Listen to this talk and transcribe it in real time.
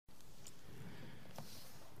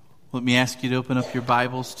Let me ask you to open up your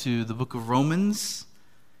Bibles to the book of Romans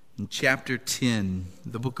in chapter 10.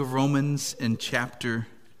 The book of Romans in chapter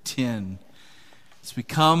 10. As we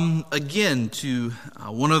come again to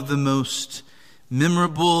one of the most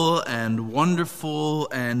memorable and wonderful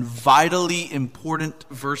and vitally important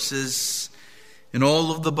verses in all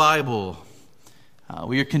of the Bible.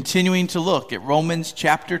 We are continuing to look at Romans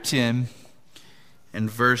chapter 10 and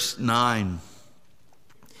verse 9.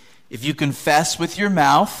 If you confess with your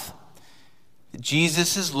mouth that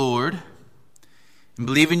Jesus is Lord, and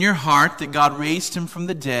believe in your heart that God raised him from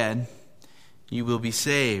the dead, you will be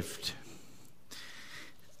saved.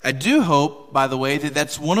 I do hope, by the way, that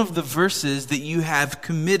that's one of the verses that you have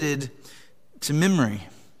committed to memory.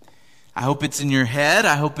 I hope it's in your head.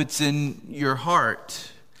 I hope it's in your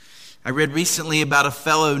heart. I read recently about a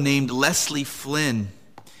fellow named Leslie Flynn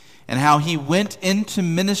and how he went into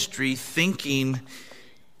ministry thinking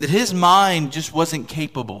that his mind just wasn't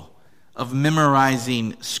capable of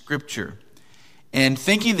memorizing Scripture. And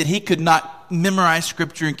thinking that he could not memorize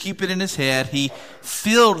Scripture and keep it in his head, he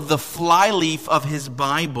filled the flyleaf of his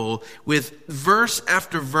Bible with verse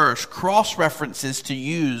after verse, cross-references to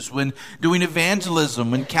use when doing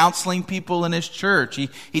evangelism, when counseling people in his church. He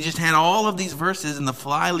just had all of these verses in the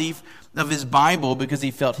flyleaf of his Bible because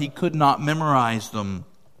he felt he could not memorize them.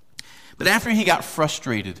 But after he got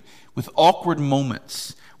frustrated with awkward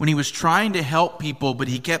moments, when he was trying to help people, but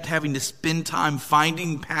he kept having to spend time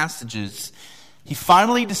finding passages, he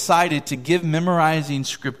finally decided to give memorizing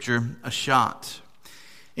Scripture a shot.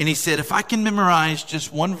 And he said, if I can memorize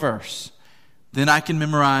just one verse, then I can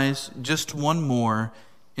memorize just one more,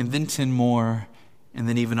 and then 10 more, and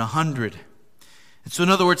then even 100. And so in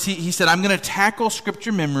other words, he said, I'm going to tackle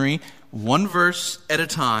Scripture memory one verse at a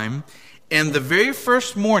time. And the very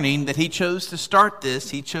first morning that he chose to start this,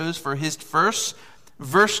 he chose for his first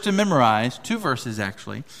verse to memorize, 2 verses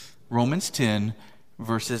actually, Romans 10,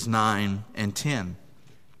 verses 9 and 10.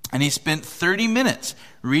 And he spent 30 minutes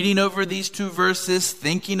reading over these 2 verses,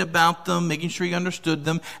 thinking about them, making sure he understood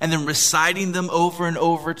them, and then reciting them over and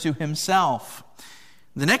over to himself.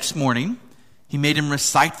 The next morning, he made him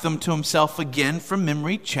recite them to himself again from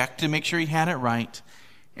memory, checked to make sure he had it right,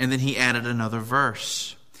 and then he added another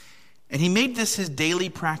verse. And he made this his daily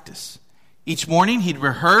practice. Each morning he'd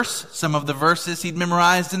rehearse some of the verses he'd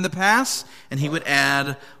memorized in the past, and he would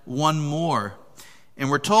add one more. And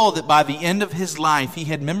we're told that by the end of his life, he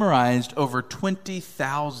had memorized over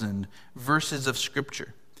 20,000 verses of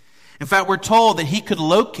Scripture. In fact, we're told that he could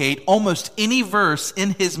locate almost any verse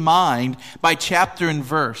in his mind by chapter and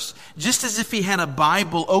verse, just as if he had a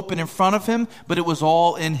Bible open in front of him, but it was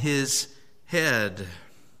all in his head.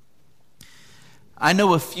 I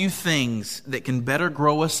know a few things that can better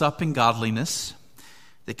grow us up in godliness,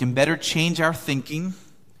 that can better change our thinking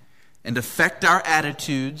and affect our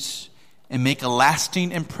attitudes and make a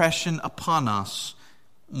lasting impression upon us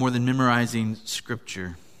more than memorizing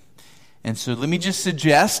Scripture. And so let me just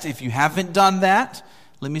suggest, if you haven't done that,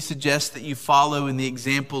 let me suggest that you follow in the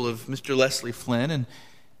example of Mr. Leslie Flynn, and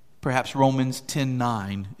perhaps Romans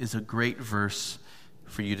 10:9 is a great verse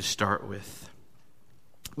for you to start with.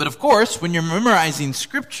 But of course, when you're memorizing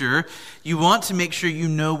Scripture, you want to make sure you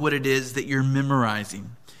know what it is that you're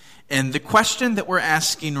memorizing. And the question that we're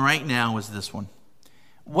asking right now is this one.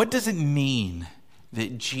 What does it mean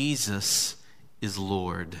that Jesus is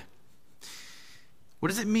Lord? What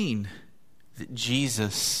does it mean that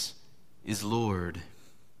Jesus is Lord?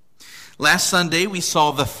 Last Sunday, we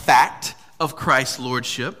saw the fact of Christ's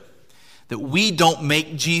lordship, that we don't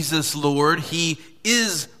make Jesus Lord. He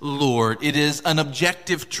is Lord. It is an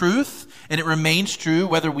objective truth, and it remains true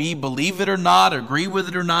whether we believe it or not, agree with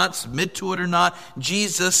it or not, submit to it or not.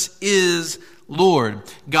 Jesus is Lord.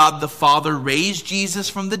 God the Father raised Jesus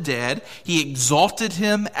from the dead. He exalted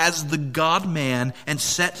him as the God-man and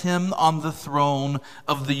set him on the throne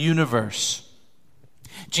of the universe.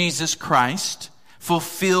 Jesus Christ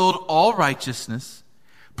fulfilled all righteousness,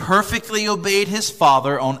 perfectly obeyed his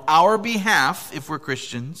Father on our behalf, if we're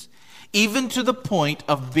Christians, even to the point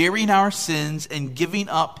of bearing our sins and giving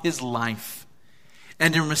up his life.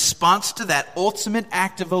 And in response to that ultimate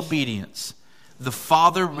act of obedience, the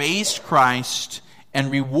Father raised Christ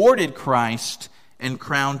and rewarded Christ and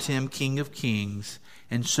crowned him King of Kings,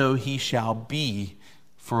 and so he shall be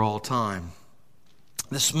for all time.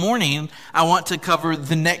 This morning, I want to cover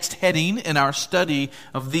the next heading in our study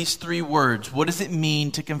of these 3 words. What does it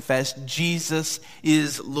mean to confess Jesus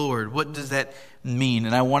is Lord? What does that mean?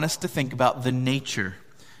 And I want us to think about the nature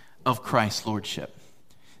of Christ's lordship.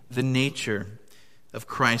 The nature of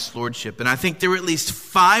Christ's lordship. And I think there are at least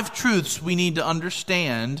 5 truths we need to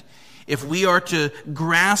understand if we are to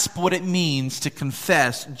grasp what it means to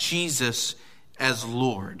confess Jesus as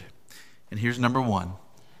Lord. And here's number one.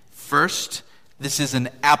 First, this is an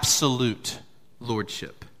absolute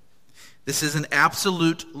lordship. This is an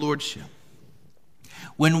absolute lordship.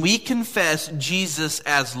 When we confess Jesus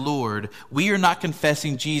as Lord, we are not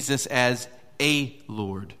confessing Jesus as a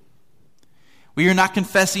Lord. We are not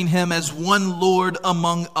confessing him as one Lord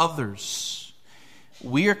among others.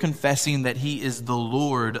 We are confessing that he is the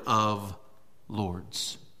Lord of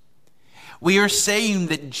lords. We are saying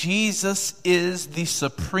that Jesus is the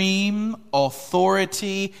supreme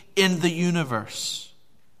authority in the universe.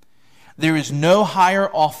 There is no higher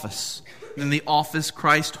office than the office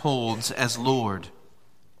Christ holds as Lord.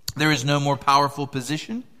 There is no more powerful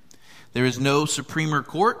position. There is no supremer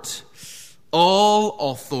court.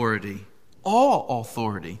 All authority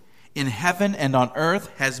in heaven and on earth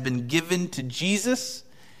has been given to Jesus,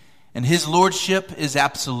 and his lordship is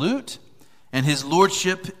absolute, and his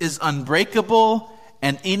lordship is unbreakable,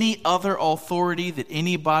 and any other authority that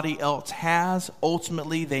anybody else has,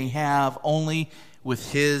 ultimately they have only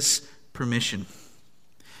with his permission.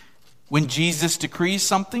 When Jesus decrees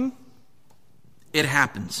something, it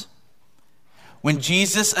happens. When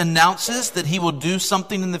Jesus announces that he will do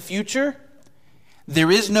something in the future,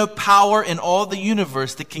 there is no power in all the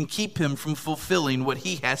universe that can keep him from fulfilling what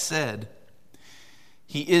he has said.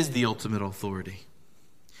 He is the ultimate authority.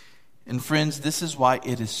 And friends, this is why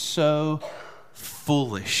it is so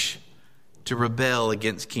foolish to rebel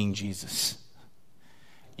against King Jesus.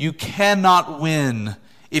 You cannot win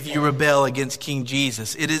if you rebel against King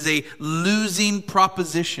Jesus. It is a losing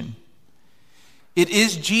proposition. It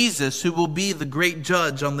is Jesus who will be the great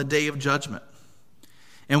judge on the day of judgment.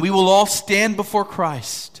 And we will all stand before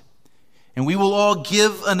Christ. And we will all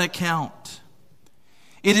give an account.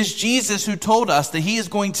 It is Jesus who told us that he is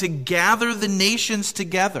going to gather the nations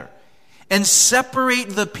together and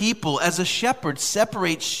separate the people as a shepherd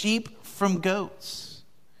separates sheep from goats.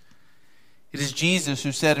 It is Jesus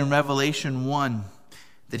who said in Revelation 1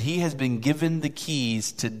 that he has been given the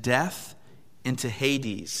keys to death and to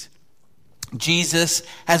Hades. Jesus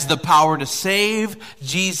has the power to save.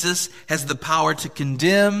 Jesus has the power to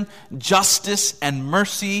condemn. Justice and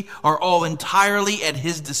mercy are all entirely at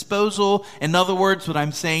his disposal. In other words, what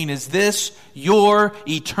I'm saying is this: your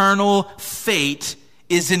eternal fate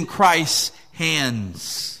is in Christ's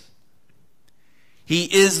hands. He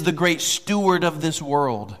is the great steward of this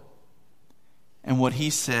world. And what he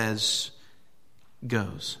says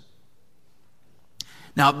goes.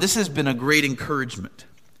 Now, this has been a great encouragement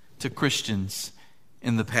to Christians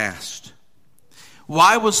in the past.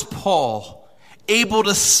 Why was Paul able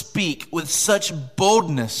to speak with such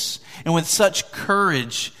boldness and with such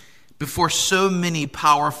courage before so many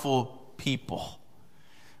powerful people?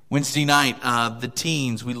 Wednesday night, the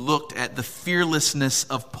teens, we looked at the fearlessness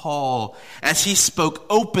of Paul as he spoke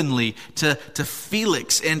openly to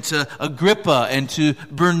Felix and to Agrippa and to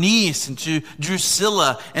Bernice and to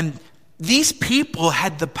Drusilla. And these people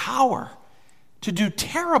had the power to do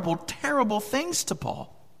terrible, terrible things to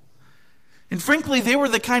Paul. And frankly, they were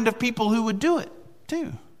the kind of people who would do it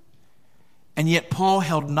too. And yet Paul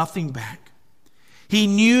held nothing back. He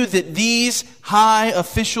knew that these high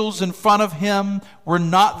officials in front of him were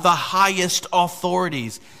not the highest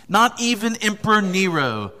authorities. Not even Emperor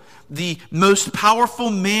Nero, the most powerful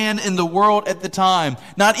man in the world at the time.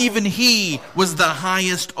 Not even he was the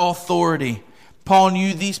highest authority. Paul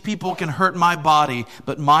knew these people can hurt my body,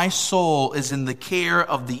 but my soul is in the care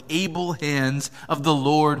of the able hands of the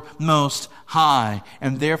Lord Most High.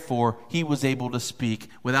 And therefore, he was able to speak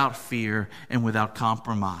without fear and without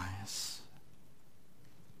compromise.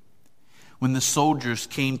 When the soldiers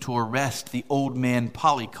came to arrest the old man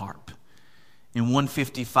Polycarp in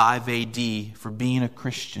 155 AD for being a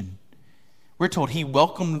Christian, we're told he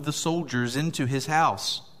welcomed the soldiers into his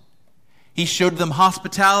house. He showed them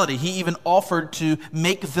hospitality. He even offered to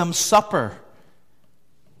make them supper.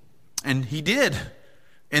 And he did.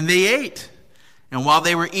 And they ate. And while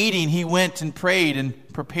they were eating, he went and prayed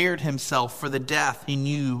and prepared himself for the death he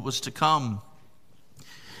knew was to come.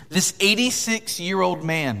 This 86-year-old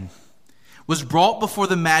man was brought before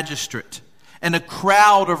the magistrate and a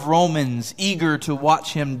crowd of Romans eager to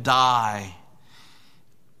watch him die.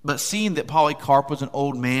 But seeing that Polycarp was an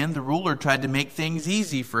old man, the ruler tried to make things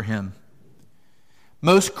easy for him.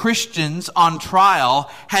 Most Christians on trial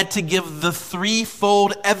had to give the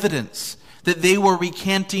threefold evidence that they were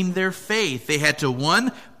recanting their faith. They had to,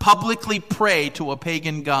 1, publicly pray to a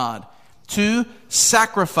pagan god. 2,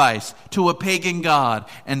 sacrifice to a pagan god.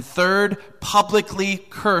 And 3, publicly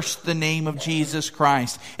curse the name of Jesus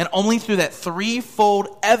Christ. And only through that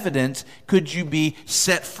threefold evidence could you be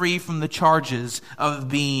set free from the charges of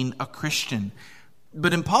being a Christian.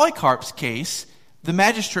 But in Polycarp's case, the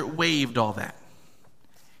magistrate waived all that.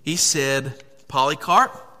 He said,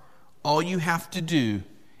 Polycarp, all you have to do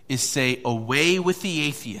is say, away with the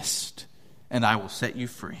atheist, and I will set you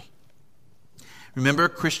free. Remember,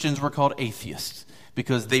 Christians were called atheists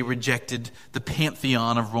because they rejected the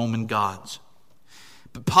pantheon of Roman gods.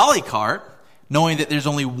 But Polycarp, knowing that there's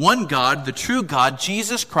only one God, the true God,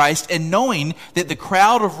 Jesus Christ, and knowing that the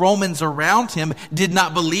crowd of Romans around him did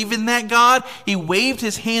not believe in that God, he waved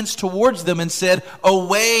his hands towards them and said,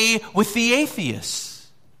 away with the atheists.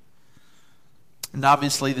 And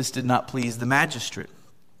obviously this did not please the magistrate.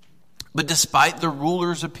 But despite the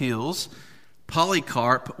ruler's appeals,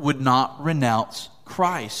 Polycarp would not renounce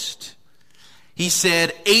Christ. He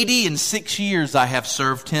said, 86 years I have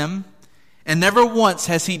served him, and never once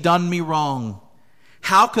has he done me wrong.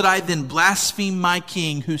 How could I then blaspheme my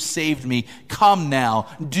king who saved me? Come now,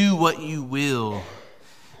 do what you will.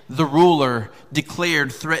 The ruler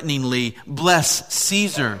declared threateningly, bless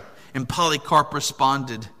Caesar. And Polycarp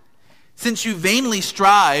responded, since you vainly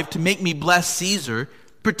strive to make me bless Caesar,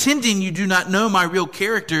 pretending you do not know my real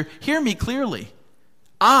character, hear me clearly.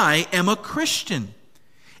 I am a Christian.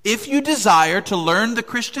 If you desire to learn the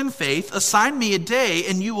Christian faith, assign me a day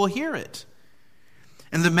and you will hear it.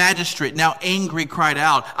 And the magistrate, now angry, cried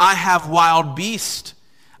out, I have wild beasts.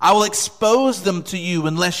 I will expose them to you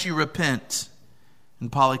unless you repent.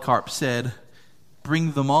 And Polycarp said,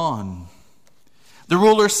 bring them on. The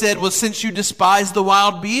ruler said, well, since you despise the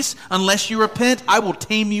wild beasts, unless you repent, I will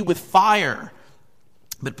tame you with fire.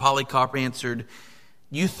 But Polycarp answered,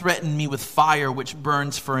 you threaten me with fire which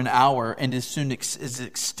burns for an hour and is soon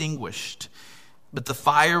extinguished. But the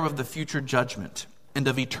fire of the future judgment and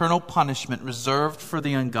of eternal punishment reserved for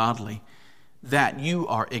the ungodly, that you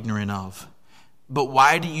are ignorant of. But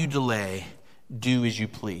why do you delay? Do as you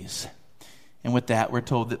please. And with that, we're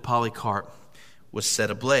told that Polycarp was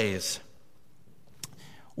set ablaze.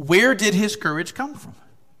 Where did his courage come from?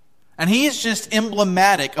 And he is just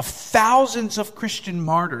emblematic of thousands of Christian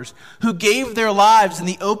martyrs who gave their lives in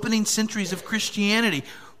the opening centuries of Christianity.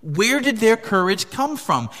 Where did their courage come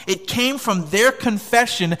from? It came from their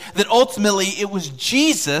confession that ultimately it was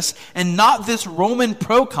Jesus and not this Roman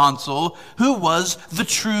proconsul who was the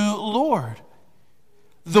true Lord.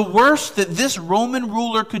 The worst that this Roman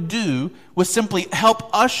ruler could do was simply help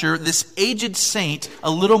usher this aged saint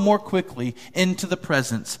a little more quickly into the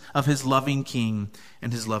presence of his loving King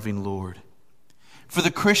and his loving Lord. For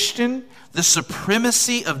the Christian, the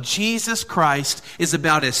supremacy of Jesus Christ is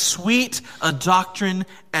about as sweet a doctrine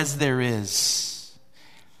as there is.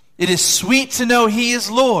 It is sweet to know He is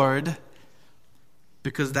Lord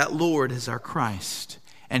because that Lord is our Christ,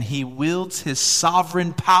 and He wields His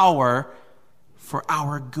sovereign power for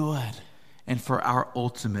our good and for our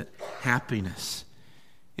ultimate happiness.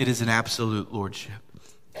 It is an absolute lordship.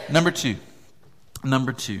 Number two,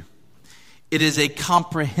 it is a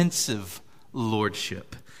comprehensive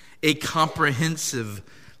lordship. A comprehensive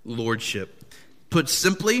lordship. Put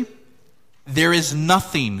simply, there is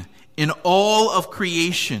nothing in all of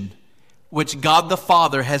creation which God the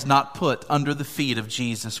Father has not put under the feet of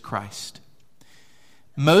Jesus Christ.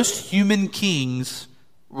 Most human kings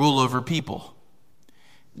rule over people.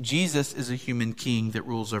 Jesus is a human king that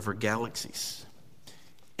rules over galaxies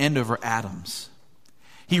and over atoms.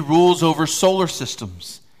 He rules over solar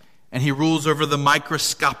systems, and He rules over the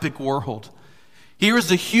microscopic world. Here is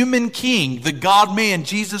the human king, the God-man,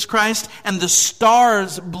 Jesus Christ, and the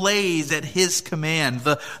stars blaze at His command.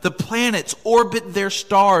 The planets orbit their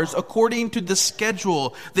stars according to the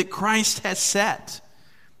schedule that Christ has set.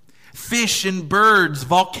 Fish and birds,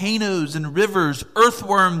 volcanoes and rivers,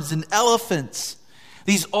 earthworms and elephants,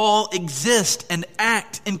 these all exist and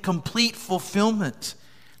act in complete fulfillment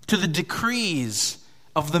to the decrees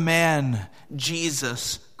of the man,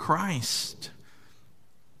 Jesus Christ.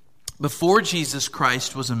 Before Jesus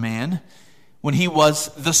Christ was a man, when He was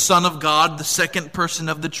the Son of God, the second person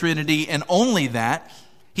of the Trinity, and only that,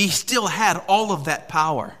 He still had all of that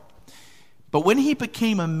power. But when He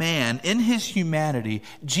became a man in His humanity,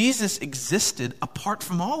 Jesus existed apart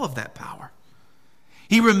from all of that power.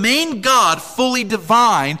 He remained God, fully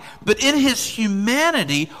divine, but in His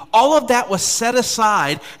humanity, all of that was set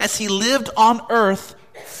aside as He lived on earth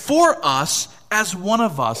for us as one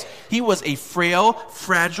of us. He was a frail,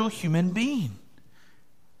 fragile human being.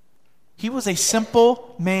 He was a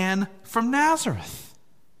simple man from Nazareth.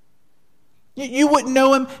 You wouldn't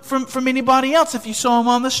know him from anybody else if you saw him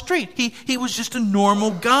on the street. He was just a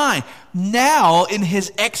normal guy. Now, in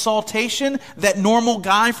his exaltation, that normal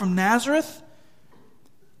guy from Nazareth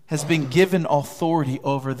has been given authority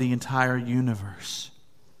over the entire universe.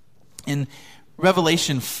 In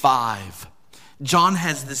Revelation 5, John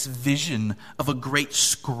has this vision of a great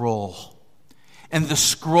scroll. And the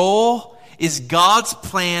scroll is God's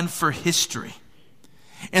plan for history.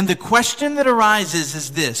 And the question that arises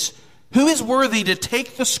is this: who is worthy to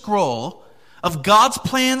take the scroll of God's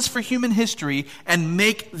plans for human history and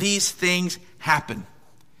make these things happen?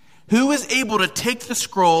 Who is able to take the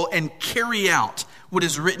scroll and carry out what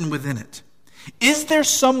is written within it? Is there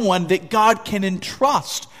someone that God can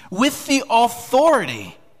entrust with the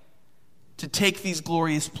authority to take these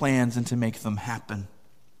glorious plans and to make them happen?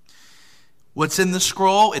 What's in the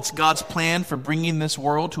scroll? It's God's plan for bringing this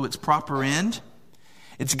world to its proper end.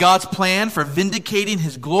 It's God's plan for vindicating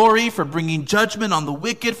his glory, for bringing judgment on the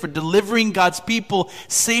wicked, for delivering God's people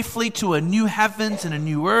safely to a new heavens and a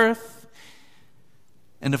new earth.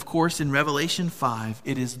 And of course, in Revelation 5,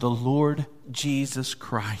 it is the Lord Jesus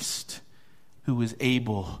Christ who is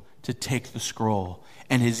able to take the scroll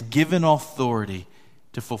and is given authority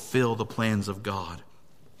to fulfill the plans of God.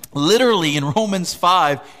 Literally, in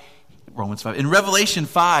in Revelation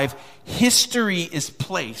 5, history is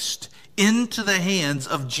placed into the hands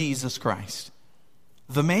of Jesus Christ,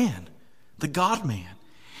 the man, the God-man.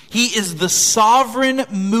 He is the sovereign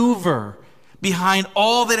mover behind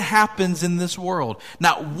all that happens in this world.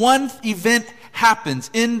 Not one event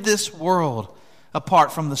happens in this world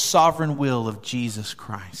apart from the sovereign will of Jesus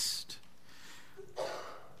Christ.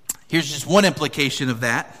 Here's just one implication of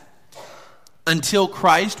that. Until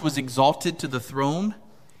Christ was exalted to the throne,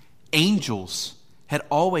 angels had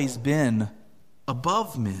always been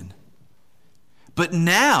above men. But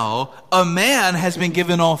now a man has been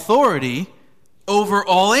given authority over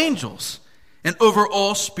all angels and over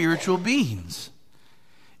all spiritual beings.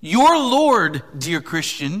 Your Lord, dear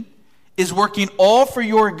Christian, is working all for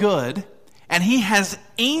your good, and he has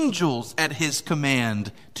angels at his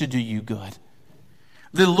command to do you good.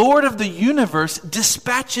 The Lord of the universe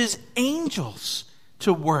dispatches angels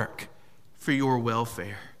to work for your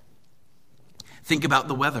welfare. Think about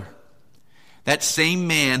the weather. That same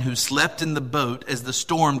man who slept in the boat as the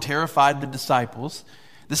storm terrified the disciples,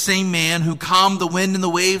 the same man who calmed the wind and the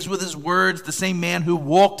waves with his words, the same man who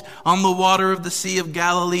walked on the water of the Sea of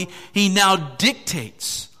Galilee, he now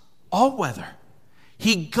dictates all weather.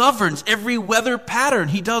 He governs every weather pattern.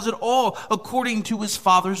 He does it all according to his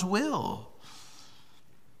Father's will.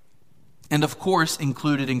 And of course,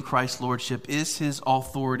 included in Christ's lordship is his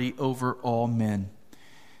authority over all men.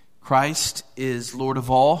 Christ is Lord of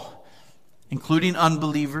all, including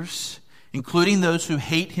unbelievers, including those who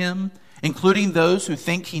hate him, including those who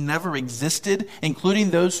think he never existed,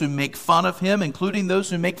 including those who make fun of him, including those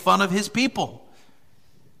who make fun of his people.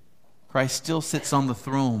 Christ still sits on the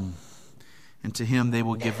throne, and to him they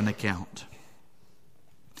will give an account.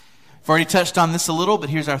 I've already touched on this a little, but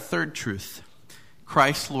here's our third truth.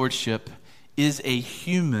 Christ's lordship is a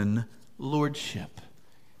human lordship.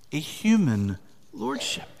 A human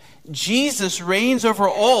lordship. Jesus reigns over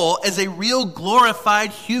all as a real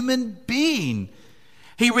glorified human being.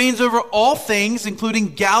 He reigns over all things, including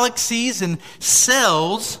galaxies and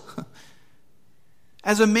cells,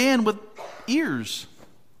 as a man with ears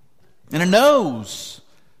and a nose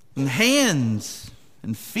and hands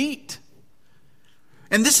and feet.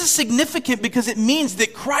 And this is significant because it means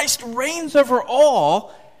that Christ reigns over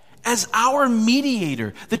all as our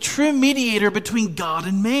mediator, the true mediator between God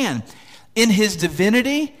and man. In his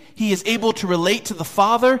divinity, he is able to relate to the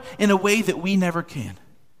Father in a way that we never can.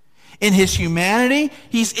 In his humanity,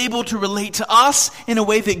 he's able to relate to us in a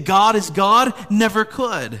way that God as God never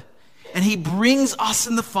could. And he brings us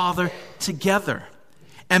and the Father together.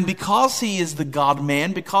 And because he is the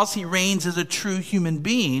God-man, because he reigns as a true human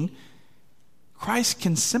being, Christ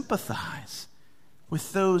can sympathize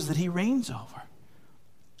with those that he reigns over.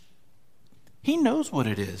 He knows what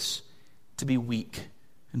it is to be weak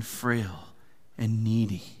and frail and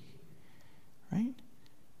needy. Right?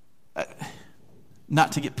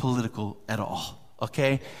 Not to get political at all,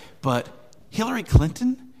 okay? But Hillary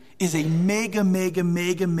Clinton is a mega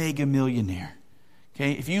millionaire.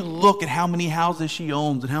 Okay? If you look at how many houses she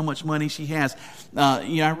owns and how much money she has,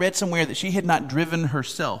 I read somewhere that she had not driven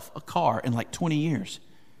herself a car in like 20 years.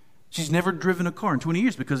 She's never driven a car in 20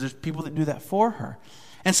 years because there's people that do that for her.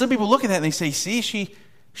 And some people look at that and they say, see,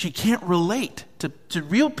 she can't relate to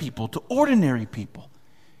real people, to ordinary people.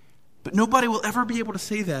 But nobody will ever be able to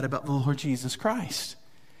say that about the Lord Jesus Christ.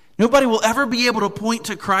 Nobody will ever be able to point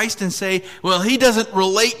to Christ and say, well, he doesn't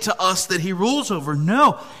relate to us that he rules over.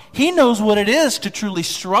 No, he knows what it is to truly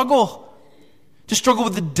struggle. To struggle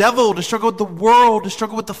with the devil, to struggle with the world, to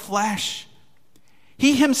struggle with the flesh.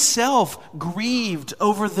 He himself grieved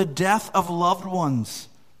over the death of loved ones.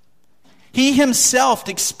 He himself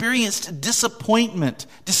experienced disappointment,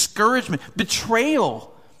 discouragement,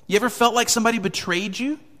 betrayal. You ever felt like somebody betrayed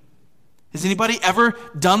you? Has anybody ever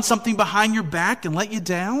done something behind your back and let you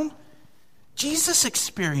down? Jesus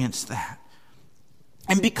experienced that.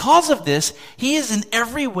 And because of this, he is in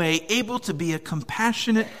every way able to be a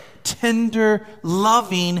compassionate, tender,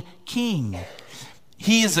 loving king.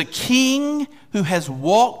 He is a king who has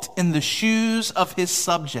walked in the shoes of his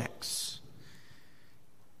subjects.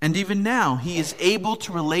 And even now, he is able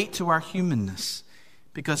to relate to our humanness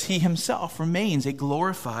because he himself remains a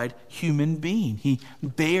glorified human being. He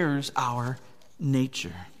bears our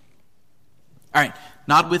nature. All right,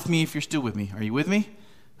 nod with me if you're still with me. Are you with me?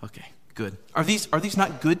 Okay, good. Are these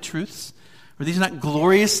not good truths? Are these not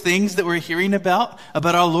glorious things that we're hearing about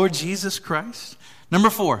our Lord Jesus Christ? Number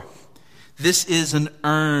 4, this is an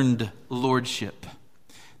earned lordship.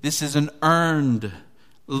 This is an earned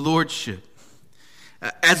lordship.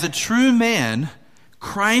 As a true man,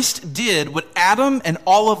 Christ did what Adam and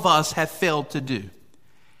all of us have failed to do.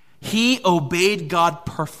 He obeyed God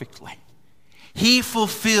perfectly. He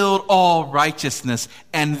fulfilled all righteousness,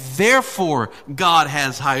 and therefore God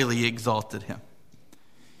has highly exalted him.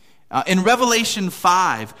 In Revelation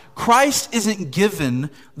 5, Christ isn't given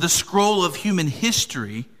the scroll of human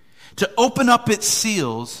history to open up its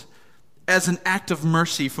seals as an act of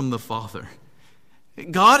mercy from the Father.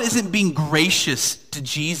 God isn't being gracious to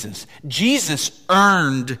Jesus. Jesus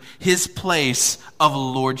earned his place of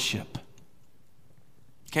lordship.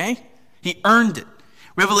 Okay? He earned it.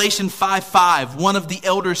 Revelation 5:5, one of the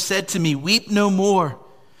elders said to me, "Weep no more.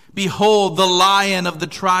 Behold, the Lion of the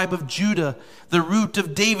tribe of Judah, the Root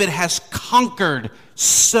of David, has conquered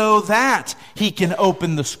so that he can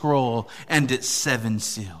open the scroll and its 7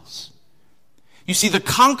 seals." You see, the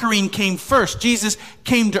conquering came first. Jesus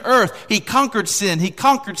came to earth. He conquered sin. He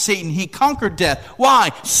conquered Satan. He conquered death.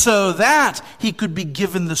 Why? So that he could be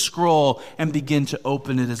given the scroll and begin to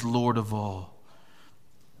open it as Lord of all.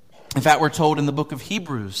 In fact, we're told in the book of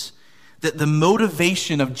Hebrews that the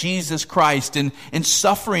motivation of Jesus Christ in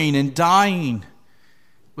suffering and dying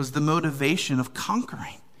was the motivation of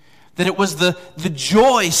conquering. That it was the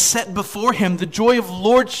joy set before him, the joy of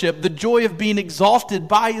lordship, the joy of being exalted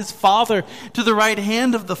by his Father to the right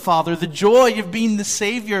hand of the Father, the joy of being the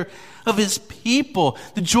Savior of his people,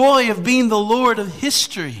 the joy of being the Lord of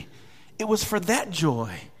history. It was for that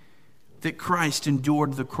joy that Christ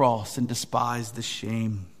endured the cross and despised the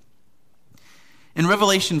shame. In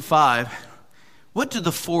Revelation 5, what do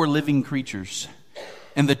the 4 living creatures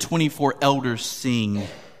and the 24 elders sing?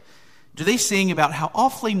 Do they sing about how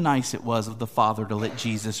awfully nice it was of the Father to let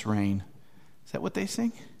Jesus reign? Is that what they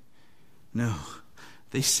sing? No.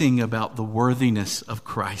 They sing about the worthiness of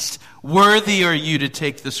Christ. Worthy are you to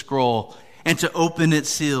take the scroll and to open its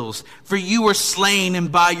seals. For you were slain,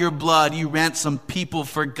 and by your blood you ransomed people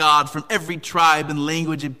for God from every tribe and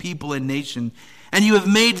language and people and nation. And you have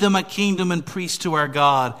made them a kingdom and priests to our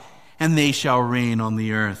God, and they shall reign on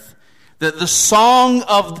the earth. The song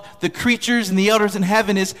of the creatures and the elders in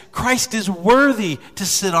heaven is, Christ is worthy to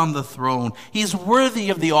sit on the throne. He is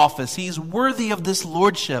worthy of the office. He is worthy of this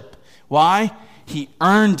lordship. Why? He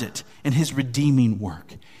earned it in his redeeming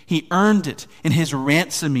work. He earned it in his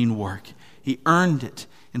ransoming work. He earned it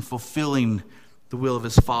in fulfilling the will of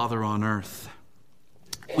his Father on earth.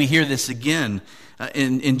 We hear this again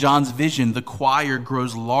in John's vision. The choir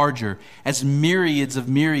grows larger as myriads of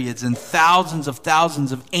myriads and thousands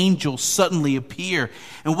of angels suddenly appear.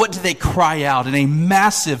 And what do they cry out in a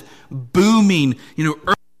massive, booming,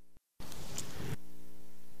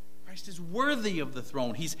 Christ is worthy of the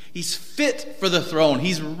throne. He's fit for the throne.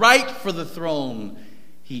 He's right for the throne.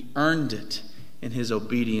 He earned it in his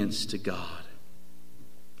obedience to God.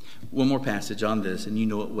 One more passage on this, and you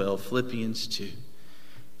know it well, Philippians 2.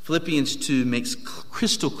 Philippians 2 makes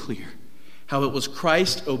crystal clear how it was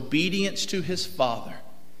Christ's obedience to his Father,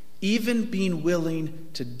 even being willing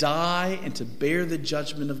to die and to bear the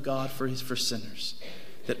judgment of God for sinners,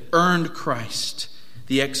 that earned Christ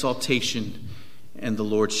the exaltation and the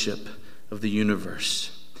lordship of the universe.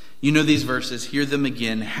 You know these verses, hear them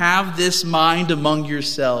again. Have this mind among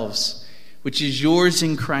yourselves, which is yours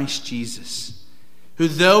in Christ Jesus, who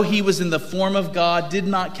though he was in the form of God, did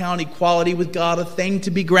not count equality with God a thing to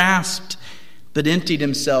be grasped, but emptied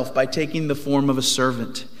himself by taking the form of a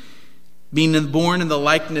servant, being born in the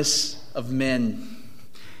likeness of men.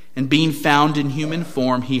 And being found in human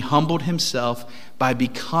form, he humbled himself by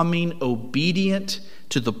becoming obedient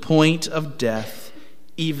to the point of death,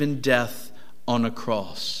 even death on a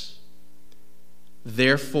cross.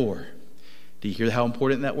 Therefore, do you hear how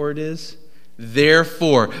important that word is?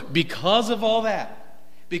 Therefore, because of all that,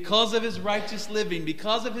 because of his righteous living,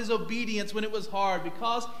 because of his obedience when it was hard,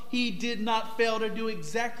 because he did not fail to do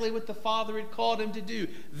exactly what the Father had called him to do,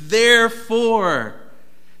 therefore,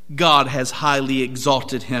 God has highly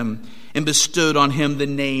exalted him and bestowed on him the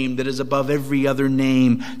name that is above every other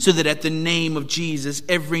name, so that at the name of Jesus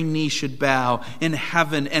every knee should bow in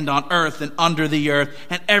heaven and on earth and under the earth,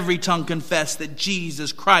 and every tongue confess that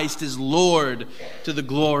Jesus Christ is Lord, to the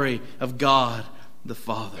glory of God the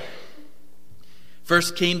Father.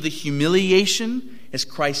 First came the humiliation as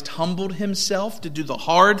Christ humbled himself to do the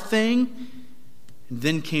hard thing, and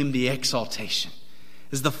then came the exaltation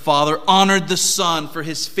as the Father honored the Son for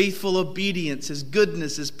his faithful obedience, his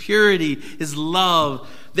goodness, his purity, his love.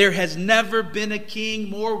 There has never been a king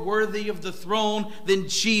more worthy of the throne than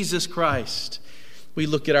Jesus Christ. We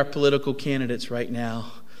look at our political candidates right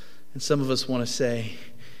now, and some of us want to say,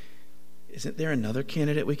 isn't there another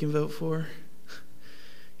candidate we can vote for?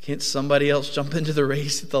 Can't somebody else jump into the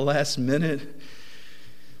race at the last minute?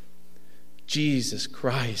 Jesus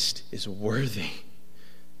Christ is worthy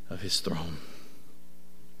of his throne.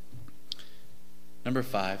 Number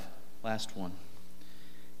 5, last one.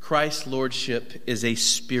 Christ's lordship is a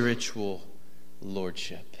spiritual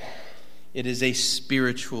lordship. It is a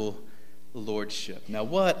spiritual lordship. Now,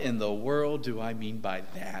 what in the world do I mean by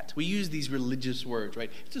that? We use these religious words,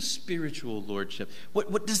 right? It's a spiritual lordship.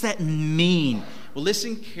 What does that mean? Well,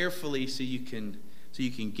 listen carefully so you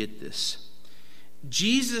can get this.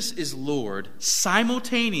 Jesus is Lord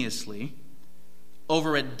simultaneously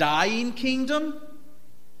over a dying kingdom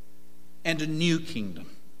and a new kingdom.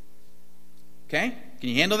 Okay? Can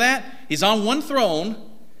you handle that? He's on one throne,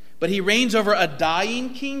 but he reigns over a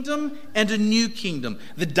dying kingdom and a new kingdom.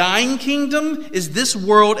 The dying kingdom is this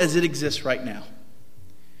world as it exists right now.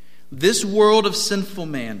 This world of sinful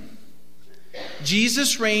man.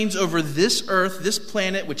 Jesus reigns over this earth, this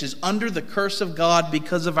planet, which is under the curse of God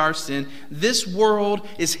because of our sin. This world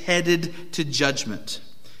is headed to judgment.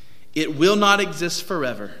 It will not exist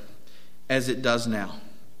forever as it does now.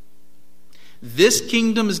 This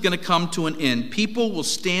kingdom is going to come to an end. People will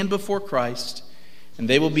stand before Christ, and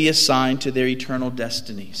they will be assigned to their eternal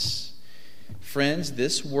destinies. Friends,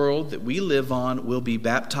 this world that we live on will be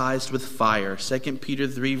baptized with fire. 2 Peter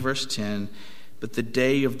 3 verse 10, but the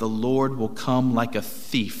day of the Lord will come like a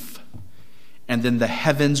thief, and then the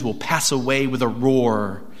heavens will pass away with a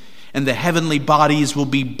roar, and the heavenly bodies will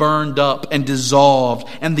be burned up and dissolved,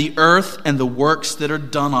 and the earth and the works that are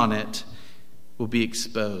done on it will be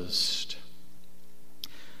exposed.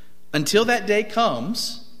 Until that day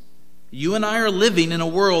comes, you and I are living in a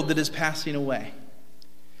world that is passing away.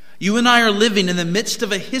 You and I are living in the midst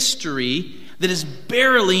of a history that is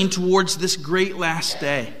barreling towards this great last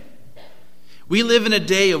day. We live in a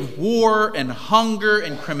day of war and hunger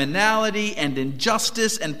and criminality and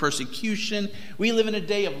injustice and persecution. We live in a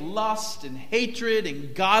day of lust and hatred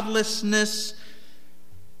and godlessness.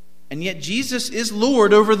 And yet Jesus is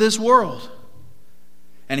Lord over this world.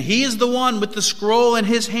 And he is the one with the scroll in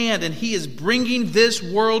his hand, and he is bringing this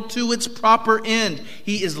world to its proper end.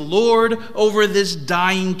 He is Lord over this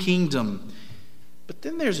dying kingdom. But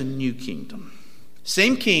then there's a new kingdom.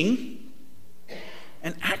 Same king,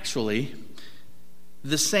 and actually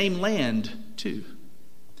the same land too.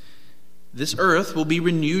 This earth will be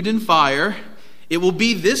renewed in fire. It will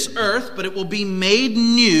be this earth, but it will be made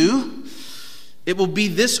new. It will be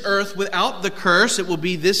this earth without the curse. It will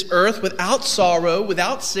be this earth without sorrow,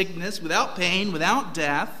 without sickness, without pain, without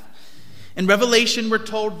death. In Revelation, we're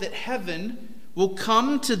told that heaven will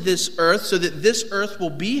come to this earth so that this earth will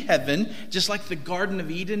be heaven, just like the Garden of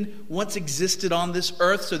Eden once existed on this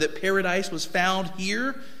earth, so that paradise was found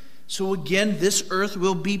here. So again, this earth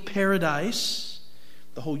will be paradise.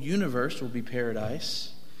 The whole universe will be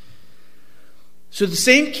paradise. So the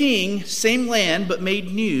same king, same land, but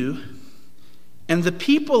made new. And the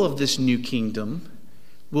people of this new kingdom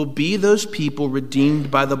will be those people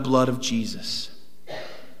redeemed by the blood of Jesus.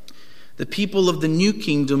 The people of the new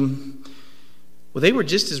kingdom, well, they were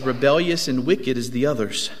just as rebellious and wicked as the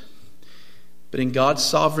others. But in God's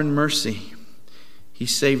sovereign mercy, he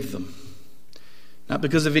saved them. Not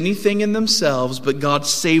because of anything in themselves, but God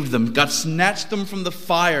saved them. God snatched them from the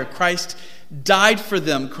fire. Christ died for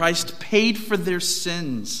them. Christ paid for their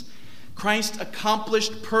sins. Christ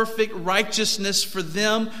accomplished perfect righteousness for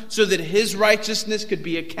them so that his righteousness could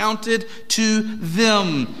be accounted to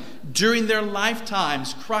them. During their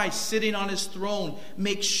lifetimes, Christ, sitting on his throne,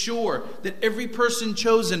 makes sure that every person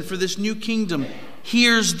chosen for this new kingdom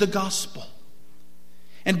hears the gospel.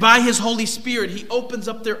 And by his Holy Spirit, he opens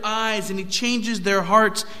up their eyes and he changes their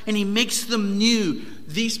hearts and he makes them new.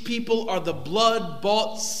 These people are the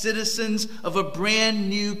blood-bought citizens of a brand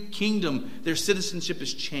new kingdom. Their citizenship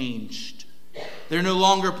is changed. They're no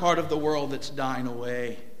longer part of the world that's dying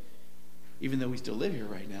away, even though we still live here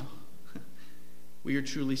right now. We are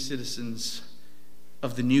truly citizens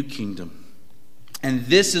of the new kingdom. And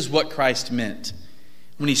this is what Christ meant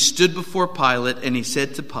when he stood before Pilate and he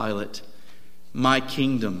said to Pilate, "My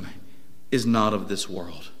kingdom is not of this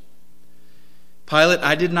world." Pilate,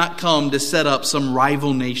 I did not come to set up some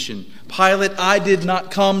rival nation. Pilate, I did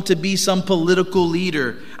not come to be some political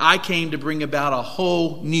leader. I came to bring about a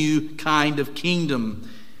whole new kind of kingdom.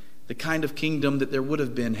 The kind of kingdom that there would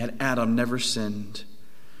have been had Adam never sinned.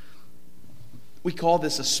 We call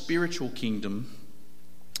this a spiritual kingdom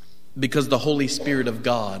because the Holy Spirit of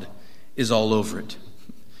God is all over it.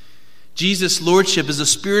 Jesus' lordship is a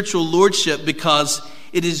spiritual lordship because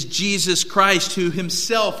it is Jesus Christ who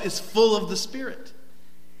himself is full of the Spirit.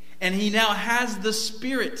 And he now has the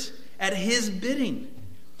Spirit at his bidding.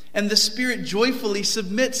 And the Spirit joyfully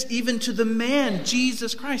submits even to the man,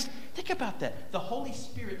 Jesus Christ. Think about that. The Holy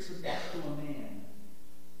Spirit submits to a man.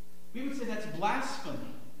 We would say that's blasphemy.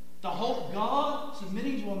 The whole God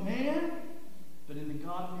submitting to a man. But in the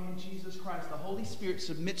God-man Jesus Christ, the Holy Spirit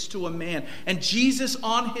submits to a man. And Jesus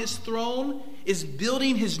on his throne is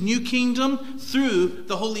building his new kingdom through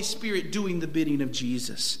the Holy Spirit doing the bidding of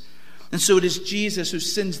Jesus. And so it is Jesus who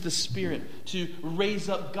sends the Spirit to raise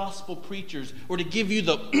up gospel preachers or to give you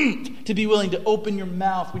the to be willing to open your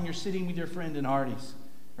mouth when you're sitting with your friend in Hardee's.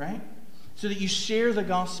 Right? So that you share the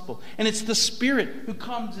gospel. And it's the Spirit who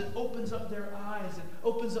comes and opens up their eyes and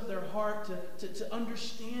opens up their heart to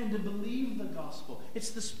understand and believe the gospel. It's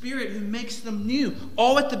the Spirit who makes them new,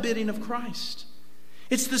 all at the bidding of Christ.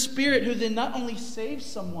 It's the Spirit who then not only saves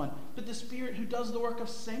someone, but the Spirit who does the work of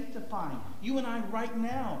sanctifying. You and I right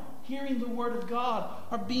now, hearing the Word of God,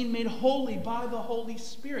 are being made holy by the Holy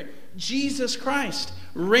Spirit. Jesus Christ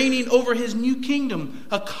reigning over his new kingdom,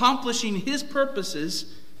 accomplishing his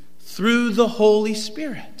purposes through the Holy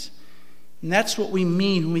Spirit. And that's what we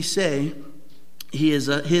mean when we say his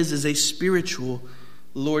is a spiritual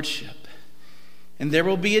lordship. And there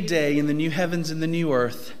will be a day in the new heavens and the new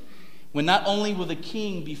earth when not only will the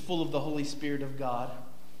king be full of the Holy Spirit of God,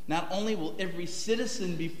 not only will every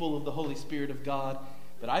citizen be full of the Holy Spirit of God,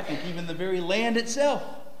 but I think even the very land itself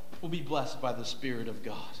will be blessed by the Spirit of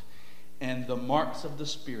God. And the marks of the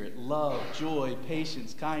Spirit, love, joy,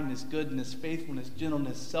 patience, kindness, goodness, faithfulness,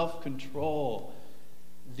 gentleness, self-control,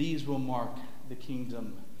 these will mark the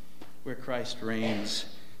kingdom where Christ reigns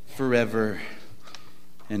forever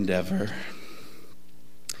and ever.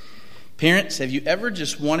 Parents, have you ever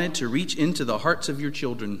just wanted to reach into the hearts of your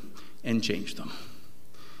children and change them?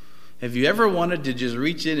 Have you ever wanted to just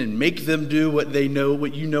reach in and make them do what they know,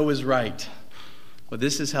 what you know is right? Well,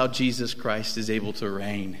 this is how Jesus Christ is able to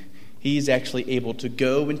reign. He's actually able to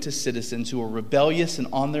go into citizens who are rebellious and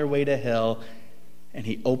on their way to hell, and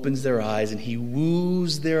he opens their eyes and he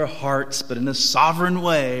woos their hearts, but in a sovereign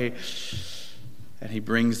way, and he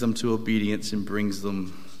brings them to obedience and brings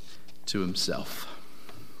them to himself.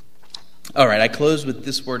 All right, I close with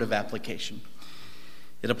this word of application.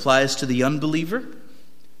 It applies to the unbeliever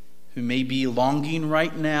who may be longing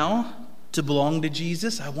right now to belong to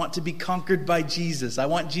Jesus. I want to be conquered by Jesus. I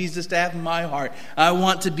want Jesus to have my heart. I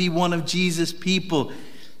want to be one of Jesus' people.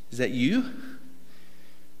 Is that you?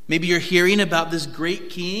 Maybe you're hearing about this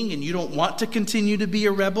great king and you don't want to continue to be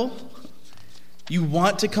a rebel. You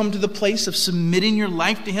want to come to the place of submitting your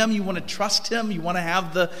life to him. You want to trust him. You want to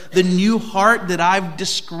have the new heart that I've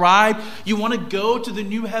described. You want to go to the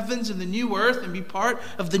new heavens and the new earth and be part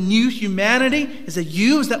of the new humanity. Is that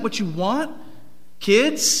you? Is that what you want?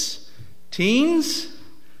 Kids? Teens?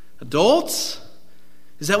 Adults?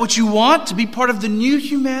 Is that what you want, to be part of the new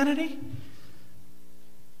humanity?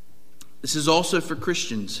 This is also for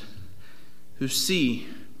Christians who see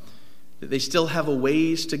that they still have a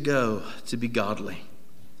ways to go to be godly.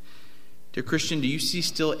 Dear Christian, do you see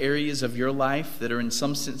still areas of your life that are in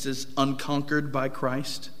some senses unconquered by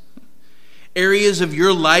Christ? Areas of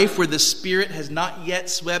your life where the Spirit has not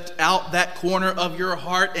yet swept out that corner of your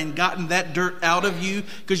heart and gotten that dirt out of you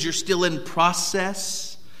because you're still in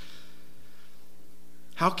process?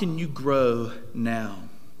 How can you grow now?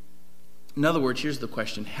 In other words, here's the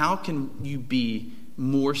question. How can you be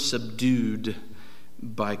more subdued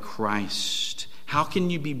by Christ? How can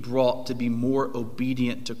you be brought to be more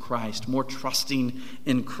obedient to Christ, more trusting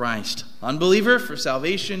in Christ? Unbeliever for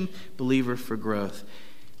salvation, believer for growth.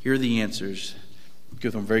 Here are the answers.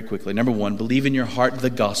 Go through them very quickly. Number one, believe in your heart the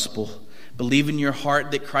gospel. Believe in your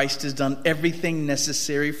heart that Christ has done everything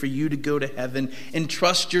necessary for you to go to heaven.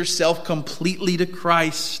 Entrust yourself completely to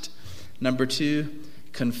Christ. Number two,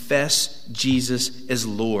 confess Jesus as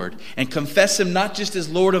Lord. And confess Him not just as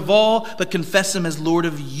Lord of all, but confess Him as Lord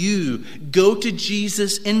of you. Go to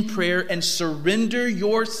Jesus in prayer and surrender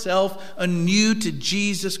yourself anew to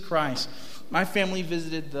Jesus Christ. My family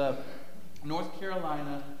visited the North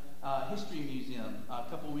Carolina History Museum a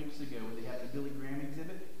couple weeks ago, where they had the Billy Graham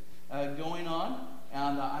exhibit going on,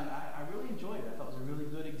 and I really enjoyed it. I thought it was a really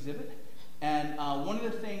good exhibit. And one of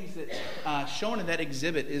the things that's shown in that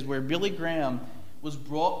exhibit is where Billy Graham was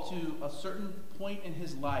brought to a certain point in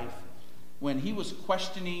his life when he was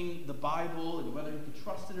questioning the Bible and whether he could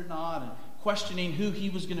trust it or not, and questioning who he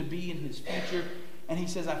was going to be in his future. And he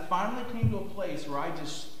says, I finally came to a place where I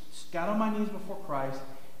just got on my knees before Christ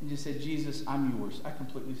and just said, Jesus, I'm yours. I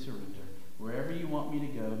completely surrender. Wherever you want me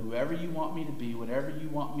to go, whoever you want me to be, whatever you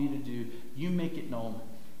want me to do, you make it known.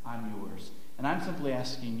 I'm yours. And I'm simply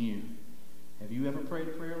asking you, have you ever prayed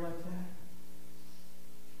a prayer like that?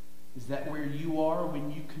 Is that where you are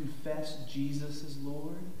when you confess Jesus as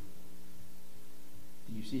Lord?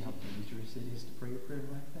 Do you see how dangerous it is to pray a prayer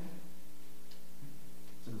like that?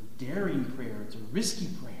 It's a daring prayer. It's a risky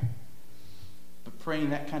prayer. But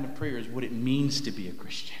praying that kind of prayer is what it means to be a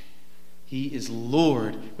Christian. He is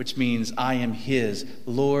Lord, which means I am His.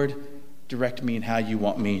 Lord, direct me in how you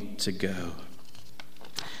want me to go.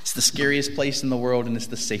 It's the scariest place in the world, and it's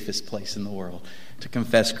the safest place in the world to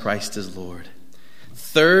confess Christ as Lord.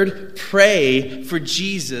 Third, pray for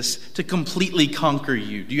Jesus to completely conquer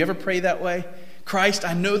you. Do you ever pray that way? Christ,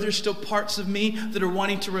 I know there's still parts of me that are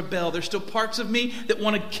wanting to rebel. There's still parts of me that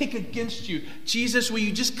want to kick against you. Jesus, will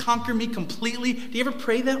you just conquer me completely? Do you ever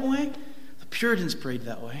pray that way? The Puritans prayed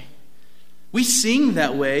that way. We sing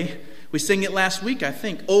that way. We sang it last week, I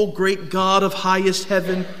think. O great God of highest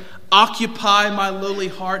heaven, occupy my lowly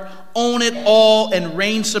heart, own it all and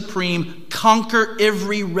reign supreme, conquer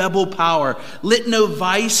every rebel power. Let no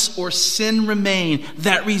vice or sin remain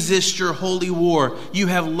that resists your holy war. You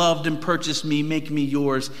have loved and purchased me, make me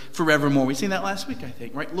yours forevermore. We sang that last week, I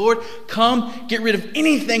think, right? Lord, come, get rid of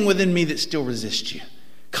anything within me that still resists you.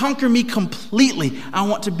 Conquer me completely. I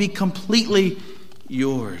want to be completely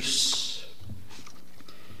yours.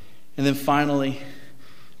 And then finally,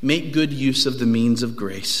 make good use of the means of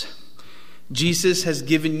grace. Jesus has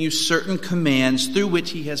given you certain commands through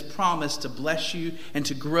which He has promised to bless you and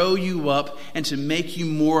to grow you up and to make you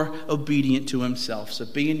more obedient to Himself. So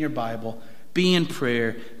be in your Bible, be in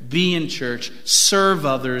prayer, be in church, serve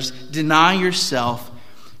others, deny yourself.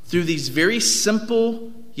 Through these very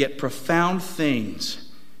simple yet profound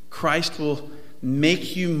things, Christ will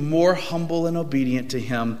make you more humble and obedient to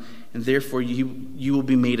Him, and therefore you will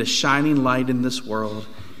be made a shining light in this world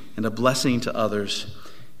and a blessing to others,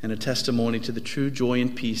 and a testimony to the true joy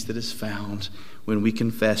and peace that is found when we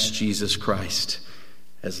confess Jesus Christ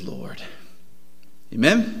as Lord.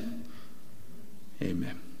 Amen?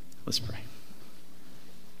 Amen. Let's pray.